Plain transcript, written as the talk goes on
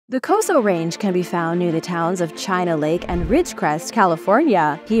The Coso Range can be found near the towns of China Lake and Ridgecrest,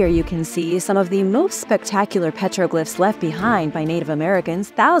 California. Here you can see some of the most spectacular petroglyphs left behind by Native Americans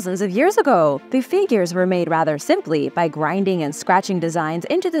thousands of years ago. The figures were made rather simply by grinding and scratching designs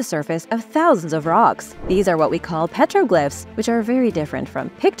into the surface of thousands of rocks. These are what we call petroglyphs, which are very different from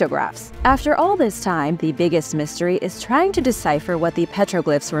pictographs. After all this time, the biggest mystery is trying to decipher what the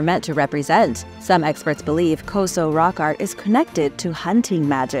petroglyphs were meant to represent. Some experts believe Coso rock art is connected to hunting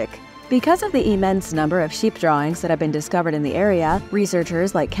magic. Because of the immense number of sheep drawings that have been discovered in the area,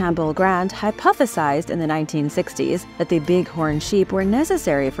 researchers like Campbell Grant hypothesized in the 1960s that the bighorn sheep were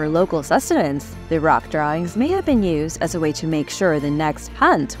necessary for local sustenance. The rock drawings may have been used as a way to make sure the next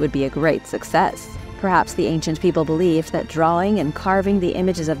hunt would be a great success. Perhaps the ancient people believed that drawing and carving the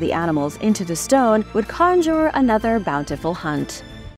images of the animals into the stone would conjure another bountiful hunt.